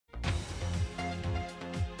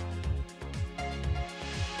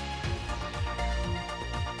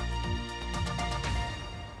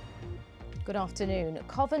Good afternoon.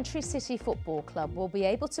 Coventry City Football Club will be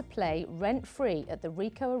able to play rent-free at the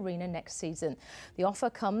Ricoh Arena next season. The offer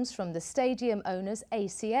comes from the stadium owners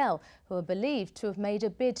ACL, who are believed to have made a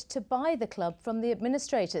bid to buy the club from the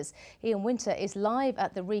administrators. Ian Winter is live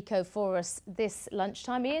at the Ricoh for us this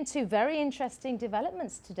lunchtime. Ian, two very interesting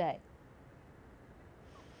developments today.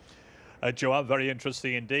 Joanne, very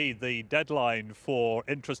interesting indeed. The deadline for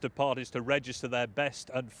interested parties to register their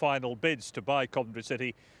best and final bids to buy Coventry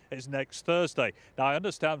City is next Thursday. Now, I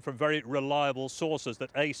understand from very reliable sources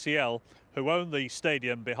that ACL, who own the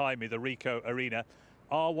stadium behind me, the Ricoh Arena,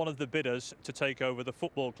 are one of the bidders to take over the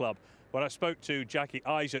football club. When I spoke to Jackie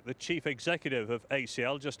Isaac, the chief executive of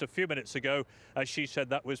ACL, just a few minutes ago, she said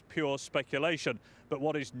that was pure speculation. But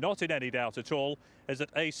what is not in any doubt at all is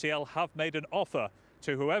that ACL have made an offer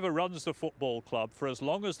to whoever runs the football club. For as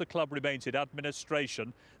long as the club remains in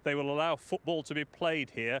administration, they will allow football to be played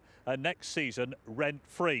here next season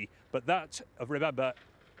rent-free. But that, remember,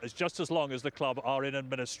 is just as long as the club are in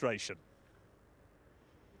administration.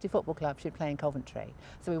 The football club should play in Coventry,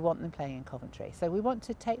 so we want them playing in Coventry. So we want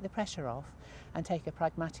to take the pressure off and take a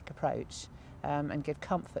pragmatic approach and give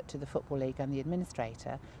comfort to the Football League and the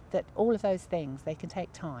administrator that all of those things, they can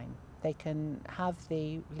take time. They can have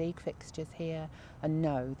the league fixtures here and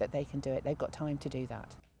know that they can do it. They've got time to do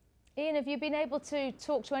that. Ian, have you been able to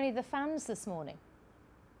talk to any of the fans this morning?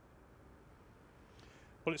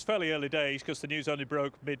 Well, it's fairly early days because the news only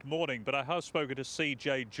broke mid-morning, but I have spoken to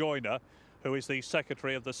CJ Joyner, who is the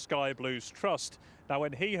secretary of the Sky Blues Trust. Now,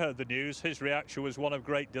 when he heard the news, his reaction was one of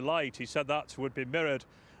great delight. He said that would be mirrored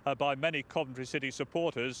by many Coventry City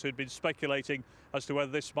supporters who'd been speculating as to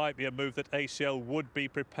whether this might be a move that ACL would be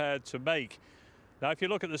prepared to make. Now, if you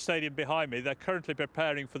look at the stadium behind me, they're currently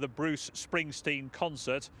preparing for the Bruce Springsteen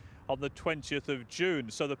concert on the 20th of June,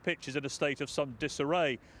 so the pitch is in a state of some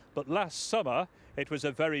disarray. But last summer, it was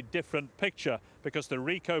a very different picture because the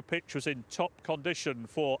Ricoh pitch was in top condition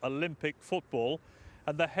for Olympic football,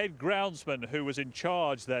 and the head groundsman who was in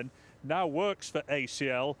charge then now works for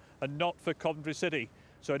ACL and not for Coventry City.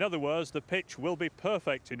 So in other words, the pitch will be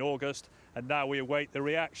perfect in August, and now we await the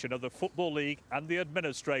reaction of the Football League and the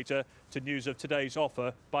administrator to news of today's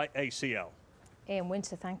offer by ACL. Ian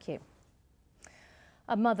Winter, thank you.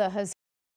 A mother has